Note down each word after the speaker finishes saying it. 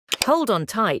Hold on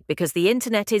tight because the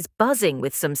internet is buzzing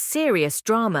with some serious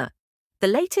drama. The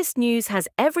latest news has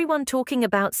everyone talking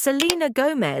about Selena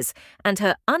Gomez and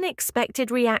her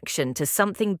unexpected reaction to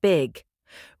something big.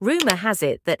 Rumor has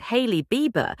it that Hailey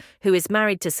Bieber, who is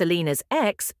married to Selena's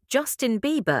ex, Justin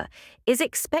Bieber, is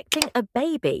expecting a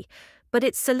baby. But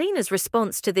it's Selena's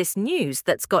response to this news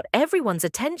that's got everyone's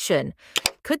attention.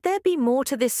 Could there be more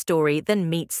to this story than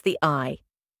meets the eye?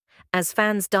 As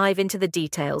fans dive into the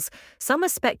details, some are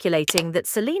speculating that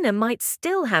Selena might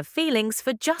still have feelings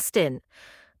for Justin.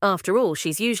 After all,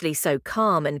 she's usually so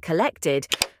calm and collected,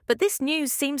 but this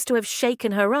news seems to have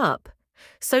shaken her up.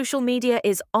 Social media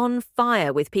is on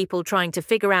fire with people trying to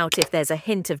figure out if there's a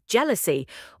hint of jealousy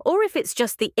or if it's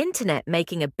just the internet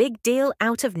making a big deal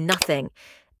out of nothing.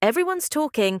 Everyone's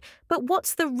talking, but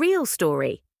what's the real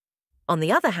story? On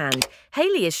the other hand,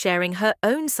 Hailey is sharing her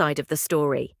own side of the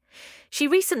story. She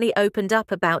recently opened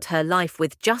up about her life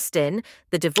with Justin,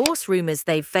 the divorce rumors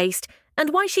they've faced,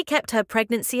 and why she kept her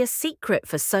pregnancy a secret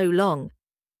for so long.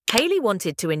 Hailey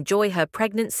wanted to enjoy her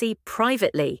pregnancy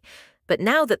privately, but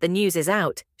now that the news is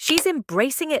out, she's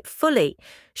embracing it fully,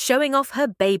 showing off her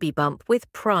baby bump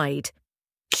with pride.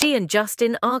 She and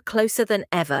Justin are closer than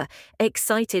ever,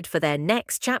 excited for their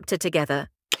next chapter together.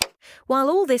 While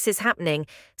all this is happening,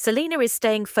 Selena is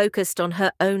staying focused on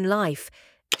her own life.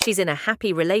 She's in a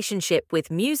happy relationship with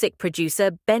music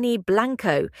producer Benny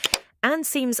Blanco and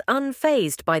seems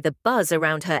unfazed by the buzz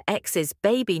around her ex's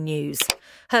baby news.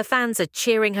 Her fans are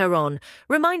cheering her on,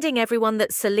 reminding everyone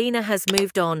that Selena has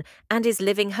moved on and is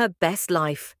living her best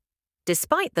life.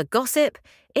 Despite the gossip,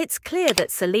 it's clear that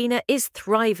Selena is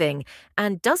thriving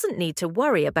and doesn't need to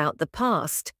worry about the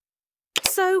past.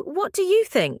 So, what do you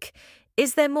think?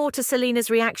 Is there more to Selena's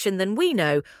reaction than we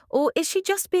know, or is she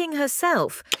just being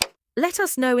herself? Let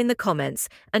us know in the comments,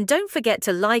 and don't forget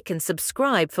to like and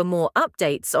subscribe for more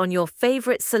updates on your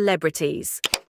favorite celebrities.